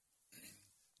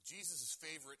Jesus'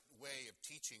 favorite way of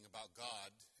teaching about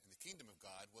God and the kingdom of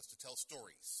God was to tell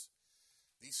stories.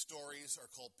 These stories are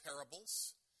called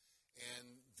parables,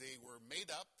 and they were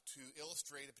made up to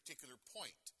illustrate a particular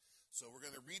point. So we're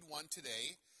going to read one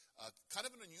today, kind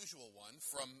of an unusual one,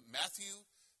 from Matthew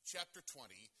chapter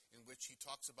 20, in which he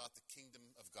talks about the kingdom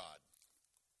of God.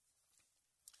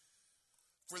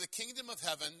 For the kingdom of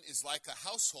heaven is like a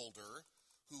householder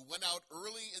who went out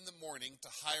early in the morning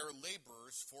to hire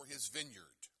laborers for his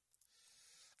vineyard.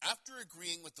 After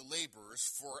agreeing with the laborers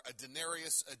for a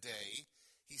denarius a day,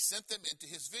 he sent them into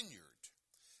his vineyard.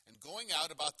 And going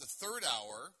out about the third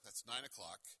hour, that's 9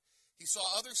 o'clock, he saw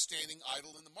others standing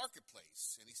idle in the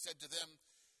marketplace. And he said to them,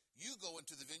 "You go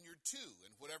into the vineyard too,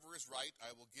 and whatever is right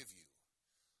I will give you."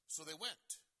 So they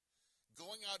went.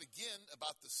 Going out again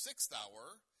about the 6th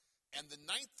hour and the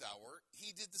 9th hour,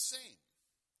 he did the same.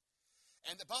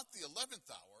 And about the 11th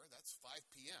hour, that's 5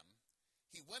 p.m.,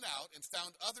 he went out and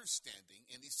found others standing,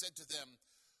 and he said to them,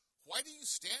 "Why do you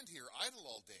stand here idle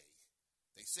all day?"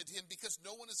 They said to him, "Because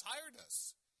no one has hired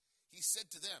us." He said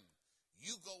to them,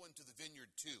 "You go into the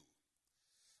vineyard too."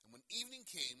 And when evening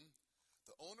came,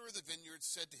 the owner of the vineyard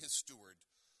said to his steward,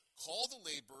 "Call the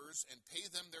laborers and pay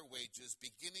them their wages,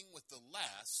 beginning with the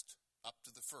last up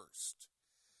to the first."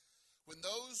 When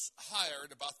those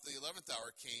hired about the 11th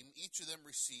hour came, each of them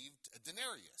received a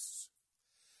denarius.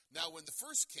 Now when the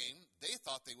first came, they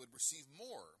thought they would receive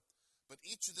more, but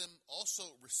each of them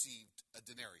also received a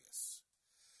denarius.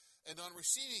 And on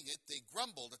receiving it, they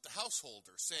grumbled at the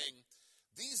householder, saying,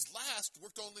 "These last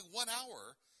worked only 1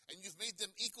 hour, and you've made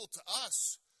them equal to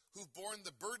us, who've borne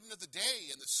the burden of the day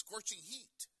and the scorching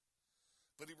heat."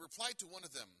 But he replied to one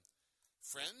of them,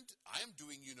 "Friend, I am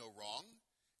doing you no wrong.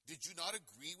 Did you not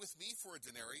agree with me for a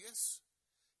denarius?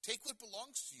 Take what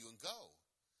belongs to you and go.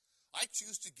 I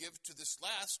choose to give to this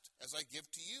last as I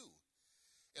give to you.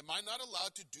 Am I not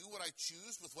allowed to do what I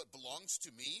choose with what belongs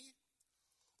to me?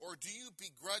 Or do you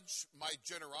begrudge my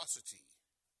generosity?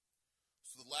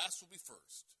 So the last will be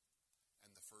first,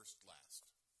 and the first last."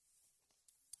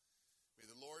 May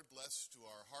the Lord bless to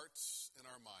our hearts and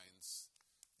our minds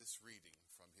this reading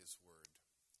from his word.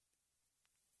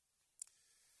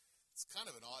 It's kind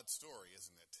of an odd story,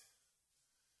 isn't it?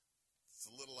 It's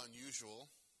a little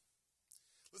unusual.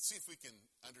 Let's see if we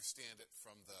can understand it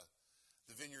from the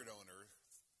vineyard owner,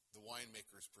 the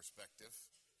winemaker's perspective.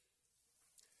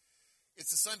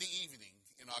 It's a Sunday evening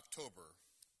in October.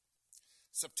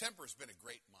 September's been a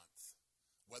great month.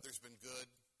 Weather's been good.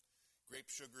 Grape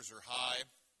sugars are high.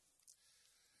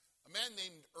 A man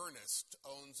named Ernest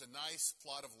owns a nice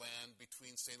plot of land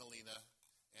between St. Helena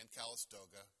and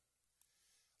Calistoga.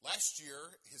 Last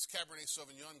year, his Cabernet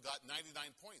Sauvignon got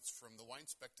 99 points from the Wine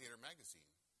Spectator magazine.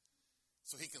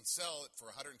 So he can sell it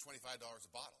for $125 a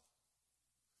bottle.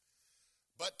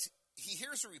 But he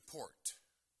hears a report.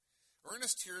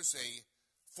 Ernest hears a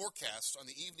forecast on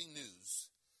the evening news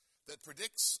that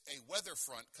predicts a weather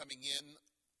front coming in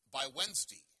by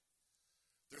Wednesday.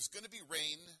 There's going to be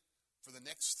rain for the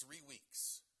next 3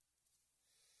 weeks.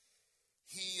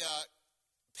 He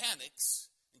panics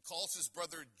and calls his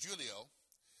brother Giulio,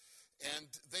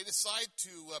 and they decide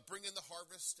to bring in the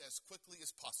harvest as quickly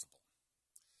as possible.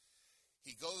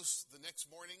 He goes the next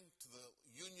morning to the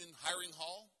union hiring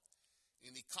hall,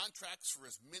 and he contracts for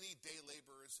as many day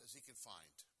laborers as he can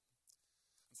find.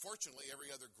 Unfortunately,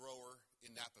 every other grower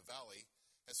in Napa Valley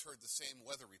has heard the same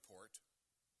weather report.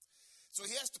 So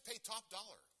he has to pay top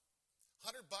dollar,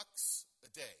 $100 a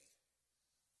day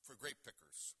for grape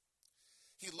pickers.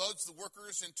 He loads the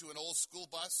workers into an old school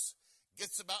bus,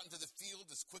 gets them out into the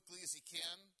field as quickly as he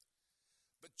can.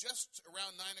 But just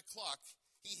around 9 o'clock,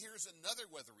 he hears another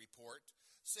weather report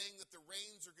saying that the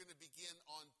rains are going to begin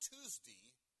on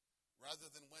Tuesday rather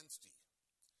than Wednesday.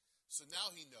 So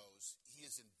now he knows he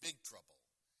is in big trouble.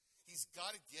 He's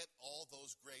got to get all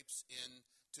those grapes in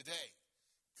today.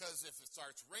 Because if it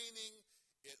starts raining,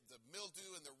 the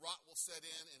mildew and the rot will set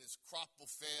in and his crop will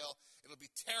fail. It'll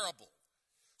be terrible.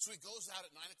 So he goes out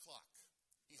at 9 o'clock.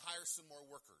 He hires some more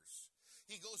workers.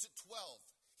 He goes at 12.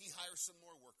 He hires some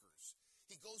more workers.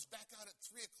 He goes back out at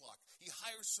 3 o'clock. He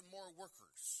hires some more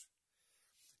workers.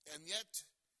 And yet,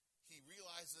 he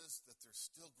realizes that there's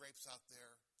still grapes out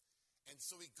there. And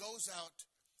so he goes out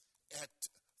at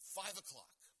 5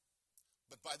 o'clock.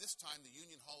 But by this time, the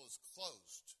union hall is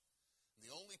closed. And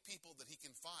the only people that he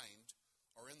can find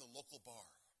are in the local bar.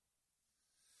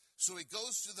 So he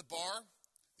goes to the bar.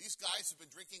 These guys have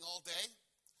been drinking all day.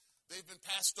 They've been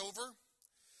passed over.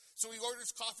 So he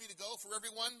orders coffee to go for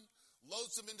everyone,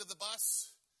 loads them into the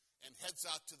bus, and heads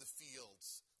out to the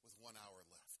fields with 1 hour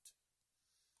left.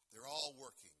 They're all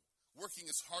working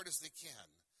as hard as they can.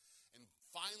 And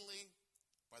finally,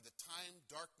 by the time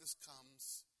darkness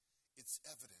comes, it's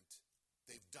evident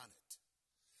they've done it.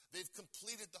 They've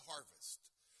completed the harvest.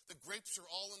 The grapes are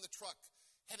all in the truck,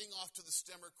 heading off to the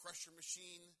stemmer crusher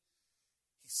machine.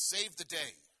 He saved the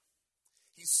day.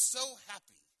 He's so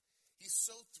happy. He's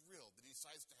so thrilled that he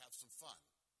decides to have some fun.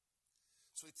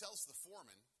 So he tells the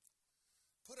foreman,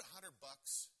 put $100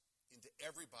 into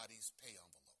everybody's pay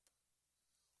envelope.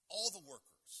 All the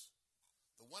workers,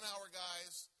 the 1-hour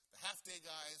guys, the half-day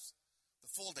guys, the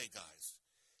full-day guys,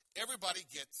 everybody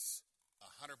gets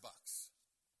 $100.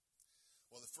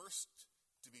 Well, the first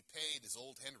to be paid is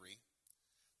old Henry,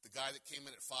 the guy that came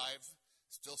in at 5,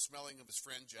 still smelling of his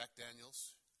friend Jack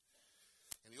Daniels.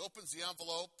 And he opens the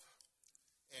envelope,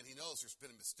 and he knows there's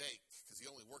been a mistake because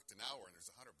he only worked an hour and there's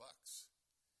 $100.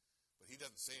 But he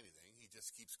doesn't say anything. He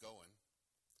just keeps going,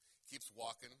 keeps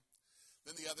walking.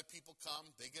 Then the other people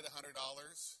come. They get $100.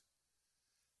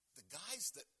 The guys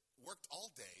that worked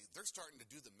all day, they're starting to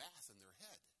do the math in their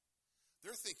head.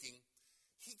 They're thinking,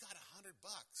 he got $100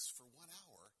 for 1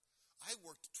 hour. I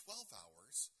worked 12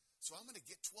 hours, so I'm going to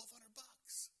get $1,200.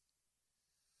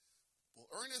 Well,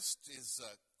 Ernest is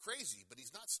crazy, but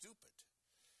he's not stupid.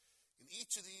 In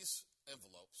each of these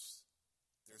envelopes,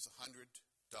 there's $100.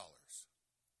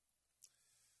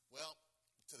 Well,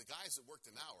 to the guys that worked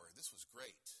an hour, this was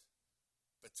great.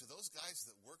 But to those guys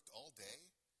that worked all day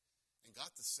and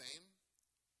got the same,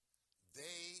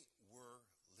 they were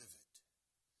livid.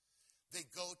 They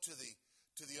go to the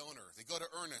owner, they go to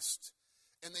Ernest,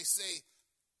 and they say,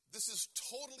 this is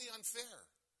totally unfair.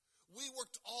 We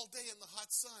worked all day in the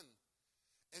hot sun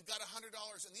and got $100,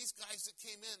 and these guys that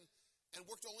came in and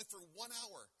worked only for 1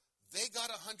 hour, they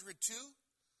got $100 too?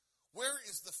 Where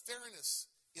is the fairness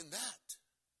in that?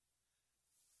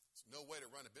 It's no way to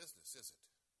run a business, is it?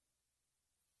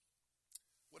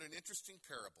 What an interesting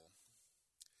parable.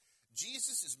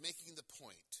 Jesus is making the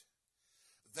point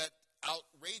that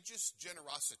outrageous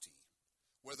generosity,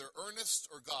 whether earnest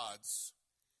or God's,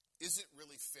 isn't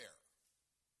really fair.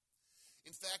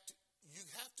 In fact, you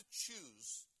have to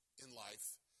choose in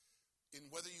life in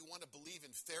whether you want to believe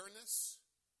in fairness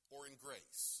or in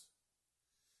grace.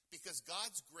 Because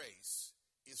God's grace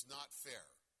is not fair.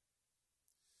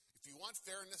 If you want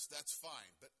fairness, that's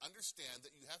fine, but understand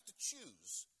that you have to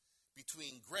choose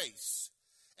between grace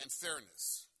and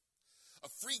fairness. A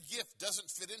free gift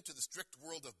doesn't fit into the strict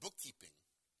world of bookkeeping.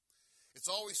 It's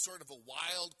always sort of a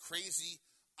wild, crazy,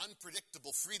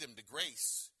 unpredictable freedom to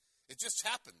grace. It just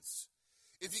happens.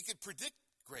 If you could predict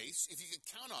grace, if you could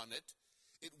count on it,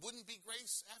 it wouldn't be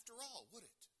grace after all, would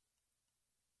it?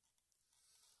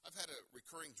 I've had a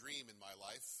recurring dream in my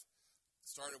life. It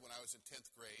started when I was in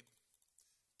 10th grade,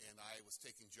 and I was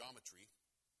taking geometry.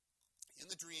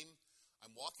 In the dream,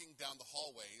 I'm walking down the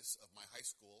hallways of my high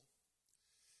school,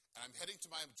 and I'm heading to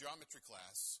my geometry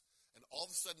class, and all of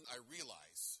a sudden I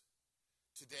realize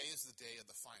today is the day of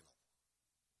the final.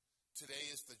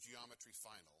 Today is the geometry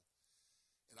final,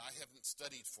 and I haven't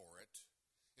studied for it.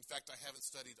 In fact, I haven't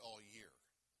studied all year.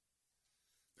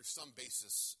 There's some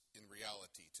basis in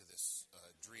reality to this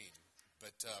dream,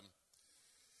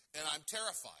 and I'm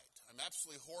terrified. I'm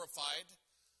absolutely horrified.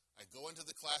 I go into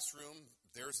the classroom.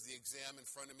 There's the exam in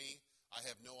front of me. I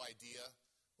have no idea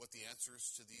what the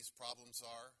answers to these problems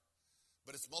are,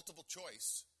 but it's multiple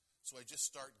choice, so I just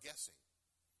start guessing.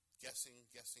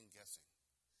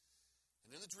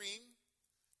 And in the dream,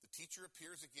 the teacher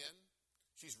appears again.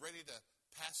 She's ready to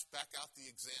pass back out the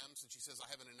exams, and she says, I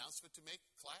have an announcement to make,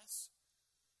 class.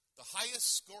 The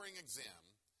highest scoring exam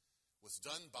was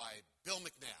done by Bill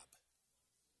McNabb.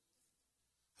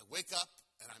 I wake up,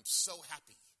 and I'm so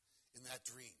happy in that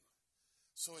dream,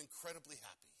 so incredibly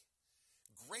happy.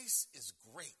 Grace is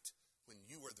great when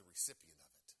you are the recipient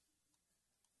of it.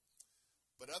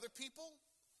 But other people,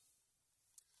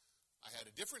 I had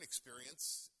a different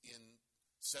experience in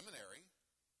seminary.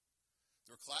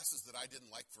 There were classes that I didn't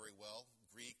like very well.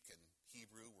 Greek and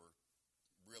Hebrew were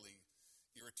really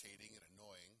irritating and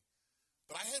annoying.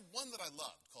 But I had one that I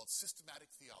loved called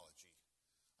systematic theology.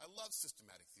 I loved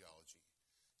systematic theology.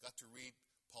 Got to read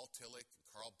Paul Tillich and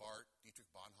Karl Barth,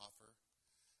 Dietrich Bonhoeffer.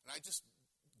 And I just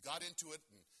got into it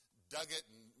and dug it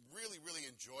and really, really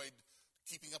enjoyed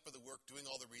keeping up with the work, doing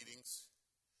all the readings.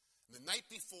 And the night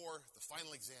before the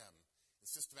final exam in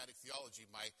systematic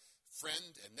theology, my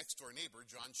friend and next-door neighbor,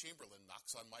 John Chamberlain,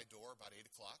 knocks on my door about 8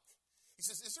 o'clock. He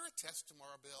says, is there a test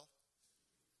tomorrow, Bill?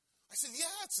 I said,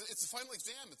 yeah, it's the final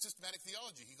exam in systematic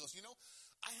theology. He goes,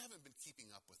 I haven't been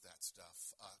keeping up with that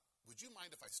stuff. Would you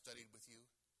mind if I studied with you?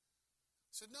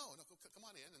 I said, no, come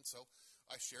on in. And so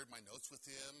I shared my notes with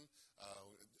him,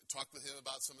 talked with him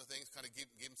about some of the things, kind of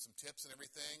gave him some tips and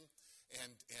everything.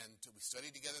 And we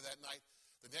studied together that night.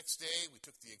 The next day, we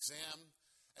took the exam,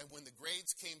 and when the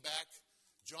grades came back,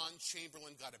 John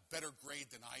Chamberlain got a better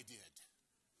grade than I did.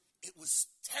 It was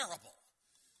terrible.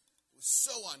 It was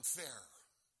so unfair.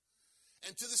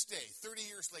 And to this day, 30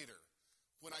 years later,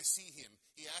 when I see him,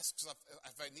 he asks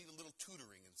if I need a little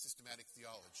tutoring in systematic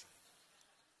theology.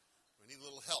 I need a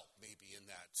little help, maybe, in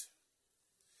that.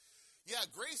 Yeah,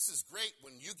 grace is great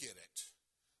when you get it,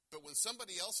 but when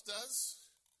somebody else does,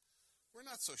 we're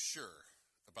not so sure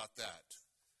about that.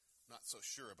 Not so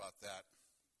sure about that.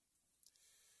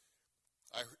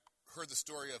 I heard the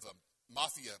story of a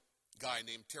mafia guy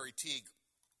named Terry Teague.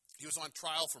 He was on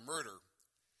trial for murder,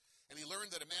 and he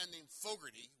learned that a man named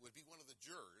Fogarty would be one of the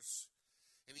jurors,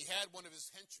 and he had one of his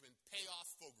henchmen pay off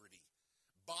Fogarty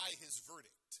by his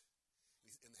verdict.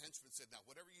 And the henchman said, now,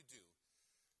 whatever you do,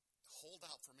 hold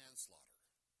out for manslaughter.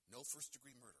 No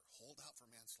first-degree murder. Hold out for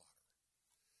manslaughter.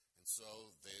 And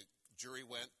so the jury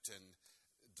went and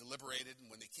deliberated, and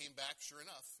when they came back, sure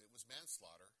enough, it was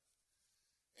manslaughter.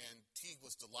 And Teague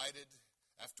was delighted.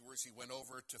 Afterwards, he went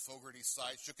over to Fogarty's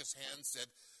side, shook his hand, said,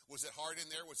 was it hard in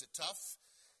there? Was it tough?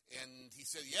 And he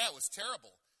said, yeah, it was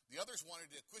terrible. The others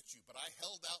wanted to acquit you, but I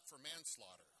held out for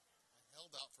manslaughter. I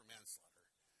held out for manslaughter.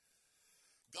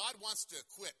 God wants to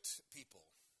acquit people,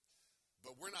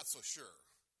 but we're not so sure.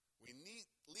 At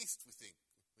least we think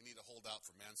we need to hold out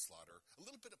for manslaughter. A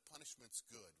little bit of punishment's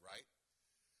good, right?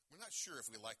 We're not sure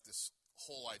if we like this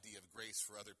whole idea of grace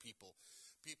for other people.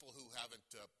 People who haven't,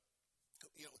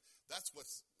 that's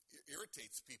what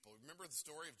irritates people. Remember the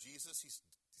story of Jesus? He's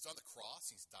on the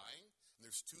cross, he's dying, and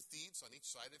there's two thieves on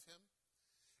each side of him.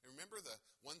 And remember the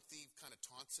one thief kind of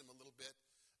taunts him a little bit,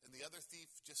 and the other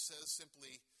thief just says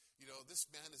simply, this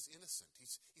man is innocent. He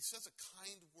says a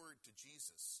kind word to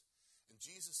Jesus, and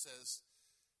Jesus says,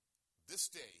 this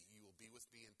day you will be with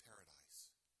me in paradise.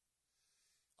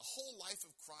 A whole life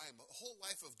of crime, a whole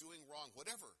life of doing wrong,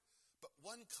 whatever, but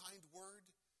one kind word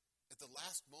at the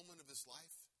last moment of his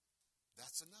life,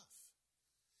 that's enough.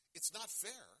 It's not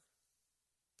fair,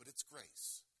 but it's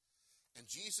grace. And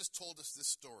Jesus told us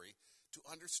this story to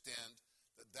understand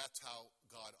that that's how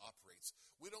God operates.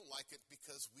 We don't like it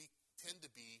because we tend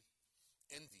to be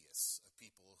envious of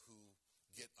people who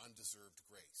get undeserved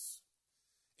grace.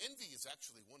 Envy is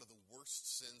actually one of the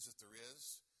worst sins that there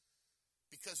is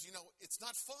because, it's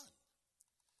not fun.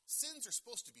 Sins are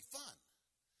supposed to be fun,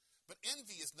 but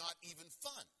envy is not even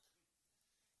fun.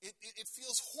 It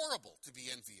feels horrible to be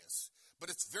envious,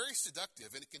 but it's very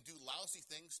seductive and it can do lousy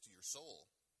things to your soul.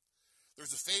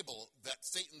 There's a fable that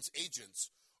Satan's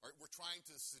agents were trying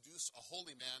to seduce a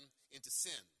holy man into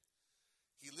sin.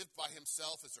 He lived by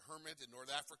himself as a hermit in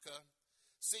North Africa.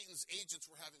 Satan's agents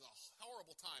were having a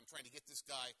horrible time trying to get this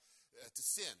guy to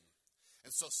sin.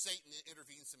 And so Satan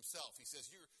intervenes himself. He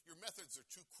says, your methods are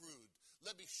too crude.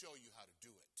 Let me show you how to do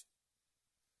it.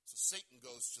 So Satan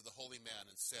goes to the holy man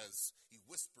and says, he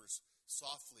whispers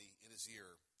softly in his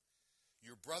ear,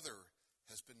 your brother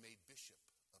has been made bishop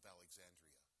of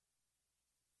Alexandria.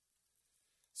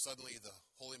 Suddenly the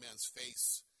holy man's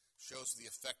face shows the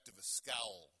effect of a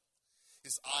scowl.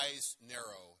 His eyes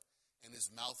narrow and his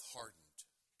mouth hardened.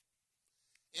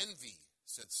 Envy,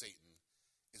 said Satan,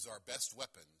 is our best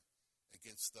weapon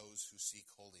against those who seek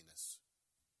holiness.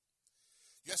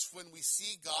 Yes, when we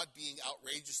see God being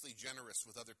outrageously generous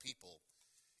with other people,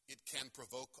 it can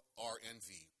provoke our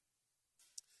envy.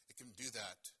 It can do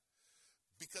that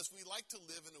because we like to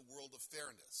live in a world of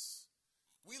fairness.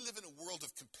 We live in a world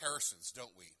of comparisons,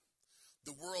 don't we?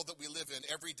 The world that we live in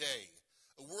every day,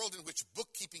 a world in which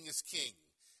bookkeeping is king,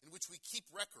 in which we keep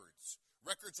records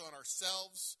on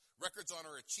ourselves, records on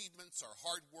our achievements, our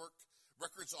hard work,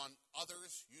 records on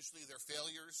others, usually their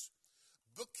failures.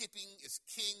 Bookkeeping is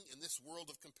king in this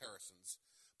world of comparisons,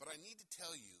 but I need to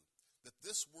tell you that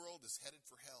this world is headed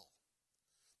for hell.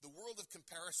 The world of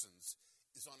comparisons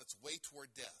is on its way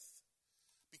toward death.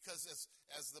 Because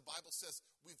as the Bible says,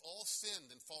 we've all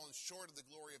sinned and fallen short of the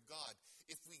glory of God.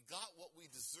 If we got what we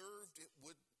deserved, it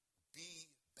would be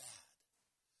bad.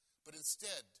 But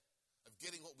instead of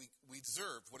getting what we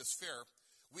deserved, what is fair,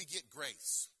 we get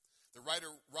grace. The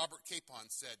writer Robert Capon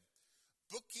said,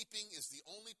 bookkeeping is the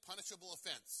only punishable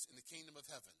offense in the kingdom of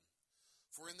heaven.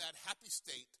 For in that happy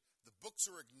state, the books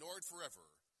are ignored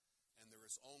forever, and there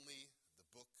is only the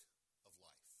book of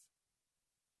life.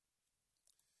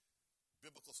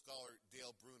 Biblical scholar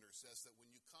Dale Bruner says that when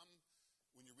you're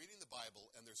reading the Bible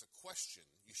and there's a question,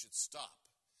 you should stop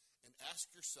and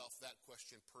ask yourself that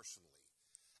question personally.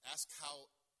 Ask how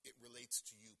it relates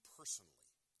to you personally.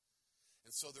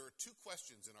 And so there are two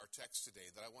questions in our text today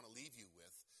that I want to leave you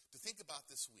with to think about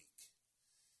this week.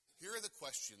 Here are the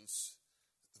questions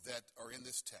that are in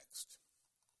this text.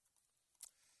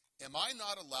 Am I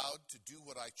not allowed to do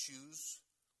what I choose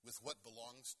with what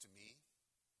belongs to me?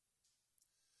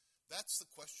 That's the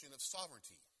question of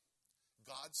sovereignty,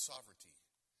 God's sovereignty.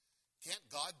 Can't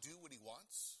God do what he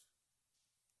wants?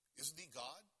 Isn't he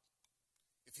God?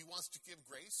 If he wants to give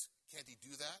grace, can't he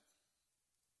do that?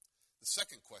 The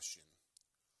second question,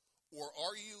 or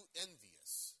are you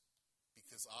envious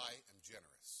because I am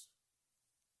generous?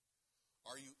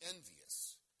 Are you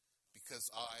envious because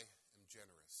I am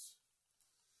generous?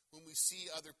 When we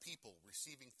see other people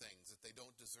receiving things that they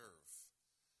don't deserve,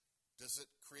 does it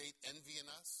create envy in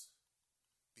us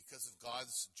because of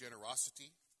God's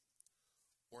generosity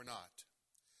or not?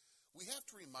 We have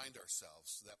to remind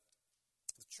ourselves that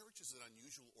the church is an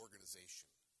unusual organization.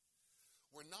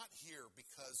 We're not here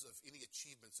because of any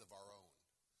achievements of our own.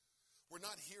 We're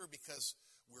not here because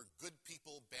we're good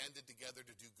people banded together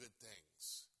to do good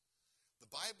things.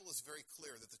 The Bible is very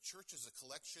clear that the church is a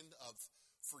collection of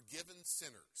forgiven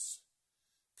sinners,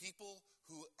 people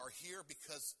who are here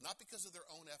not because of their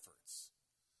own efforts,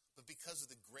 but because of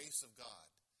the grace of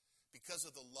God, because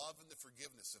of the love and the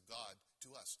forgiveness of God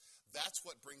to us. That's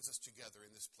what brings us together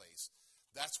in this place.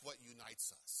 That's what unites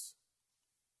us.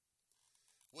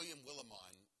 William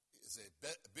Willimon is a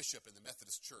bishop in the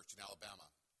Methodist Church in Alabama,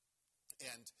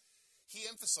 and he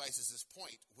emphasizes this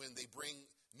point when they bring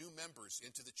new members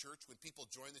into the church, when people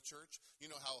join the church.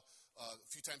 You know how a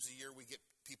few times a year we get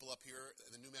people up here,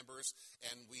 the new members,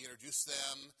 and we introduce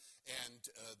them, and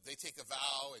they take a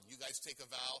vow, and you guys take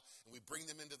a vow, and we bring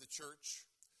them into the church.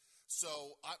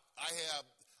 So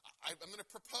I'm going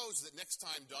to propose that next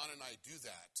time Don and I do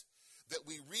that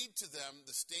we read to them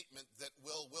the statement that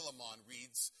Will Willimon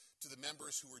reads to the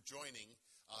members who are joining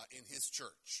in his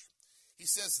church. He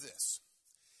says this: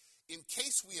 "In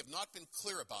case we have not been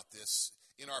clear about this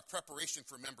in our preparation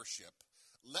for membership,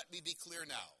 let me be clear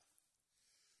now.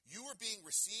 You are being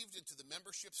received into the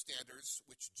membership standards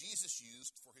which Jesus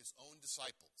used for his own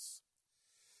disciples.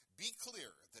 Be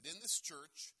clear that in this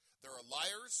church there are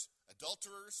liars,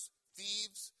 adulterers,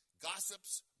 thieves,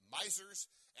 gossips, misers,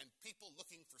 and people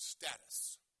looking for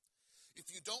status.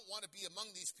 If you don't want to be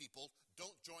among these people,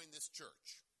 don't join this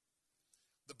church.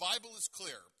 The Bible is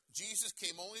clear. Jesus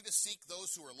came only to seek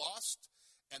those who are lost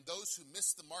and those who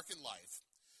miss the mark in life,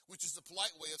 which is a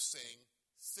polite way of saying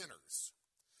sinners.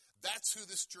 That's who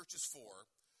this church is for.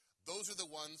 Those are the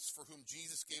ones for whom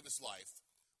Jesus gave his life.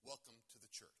 Welcome to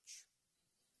the church."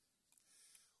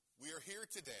 We are here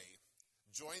today,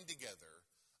 joined together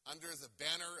under the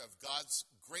banner of God's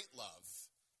great love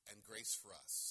and grace for us.